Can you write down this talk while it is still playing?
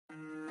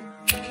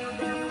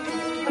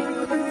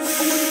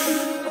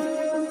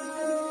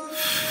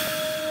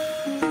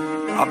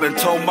I've been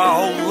told my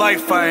whole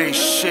life I ain't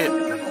shit.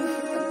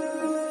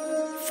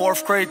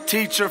 4th grade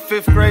teacher,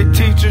 5th grade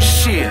teacher,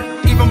 shit.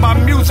 Even my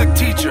music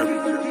teacher,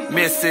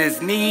 Mrs.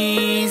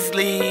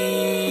 Neasley.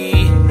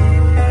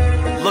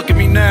 Look at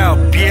me now,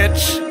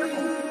 bitch.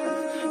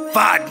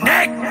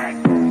 Vodnik.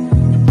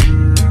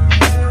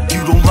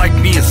 You don't like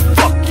me as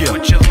fuck ya.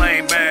 With your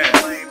lame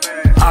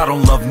ass. I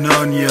don't love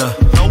none ya.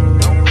 Nope.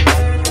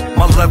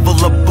 My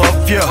level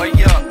above ya.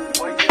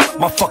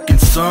 My fucking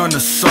son, a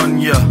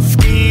son ya.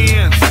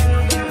 Skins.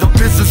 The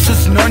business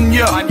is none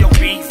ya. On your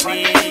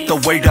business. The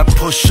way that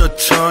push a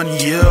ton,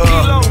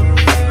 yeah.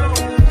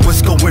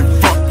 Wisco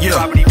and fuck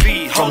ya.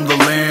 From the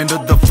land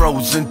of the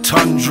frozen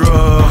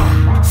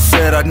tundra.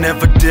 Said I'd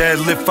never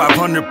deadlift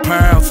 500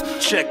 pounds.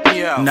 Check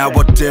me out. Now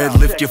I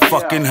deadlift your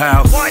fucking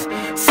house. What?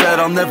 Said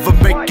I'll never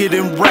make it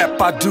in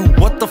rap. I do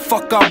what the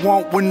fuck I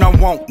want when I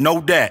want. Know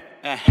that.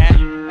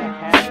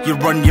 You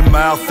run your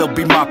mouth, they'll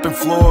be mopping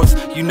floors.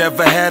 You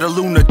never had a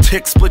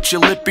lunatic split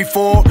your lip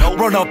before?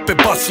 Run up and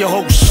bust your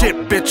whole shit,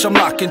 bitch, I'm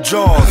locking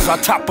jaws. I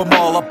top them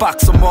all, I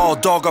box them all,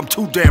 dog, I'm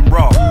too damn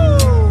raw.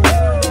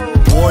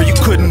 Boy, you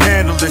couldn't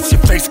handle this, your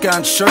face got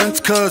insurance,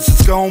 cause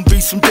it's gonna be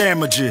some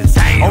damages.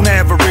 On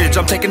average,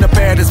 I'm taking the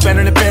baddest, man,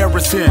 and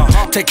embarrass him.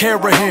 Take care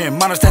of him,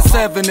 minus that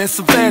 7 and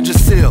some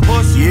Vagisil.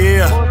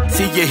 Yeah,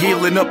 see you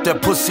healing up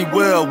that pussy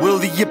well. Will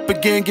he yip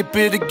again, get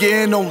bit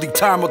again? Only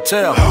time will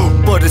tell.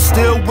 But it's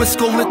still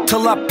Wisco lit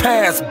till I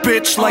pass,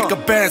 bitch, like a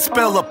bad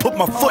speller. Put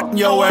my foot in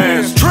your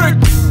ass.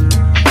 Tricks!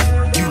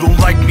 You don't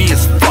like me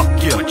as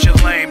fuck ya. With your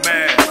lame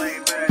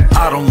ass.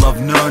 I don't love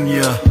none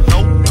ya.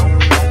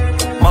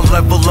 My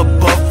level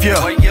above ya.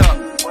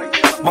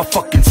 My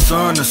fucking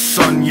son, a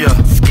son ya.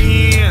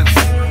 Skins.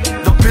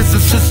 The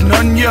business is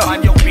none ya.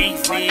 On your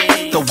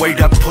business. The way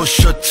that push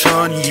a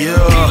ton,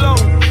 yeah.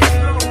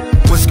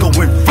 Wisco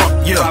and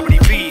fuck ya.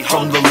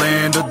 From the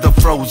land of the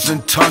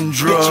frozen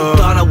tundra. Bitch, you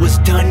thought I was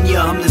done,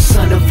 yeah. I'm the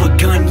son of a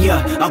gun,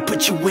 yeah. I'll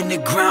put you in the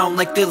ground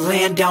like the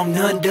land down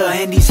under.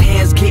 And these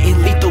hands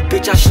getting lethal,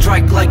 bitch, I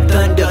strike like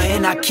thunder.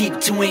 And I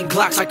keep 2 in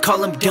Glocks, I call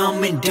them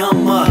dumb and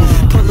dumber.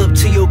 Pull up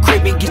to your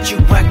crib and get you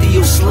whacked to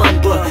your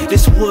slumber.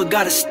 This wood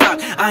gotta stop,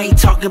 I ain't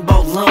talking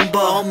about lumber.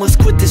 Almost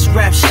quit this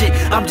rap shit,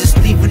 I'm just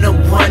leaving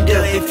them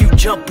wonder. If you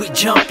jump, we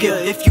jump ya.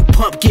 If you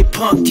pump, get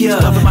punked, yeah.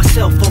 Stuffing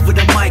myself over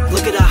the mic,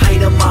 look at the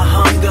height of my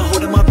hunger.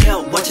 Holding my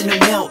belt, watching it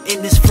melt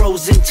in this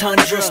frozen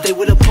tundra. Stay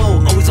with a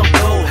pole, always on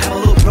go. Have a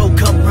little bro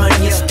come run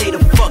ya. Stay the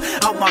fuck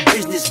out my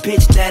business,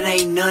 bitch, that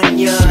ain't none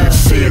ya.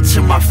 Say it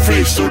to my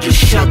face, or just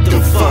shut the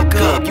fuck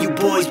up. You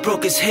boys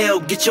broke as hell,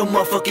 get your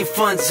motherfucking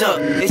funds up.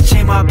 It's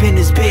JayMob in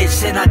this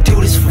bitch, and I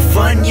do this for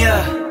fun,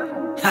 yeah.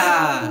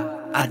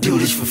 Ha, I do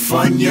this for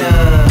fun,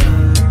 yeah.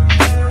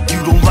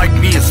 You don't like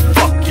me as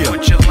fuck ya.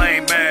 With your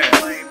lame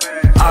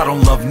ass. I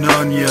don't love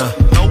none ya.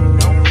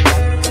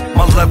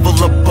 My level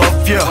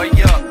above ya.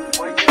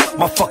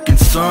 My fucking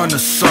son, a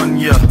son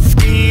ya.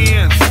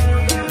 Skins.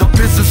 The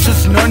business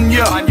is none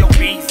ya. On your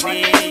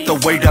business.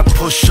 The way that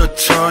push a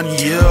ton,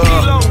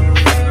 yeah.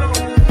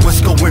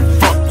 Wisco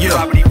and fuck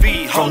ya.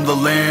 From the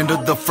land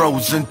of the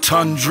frozen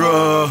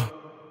tundra.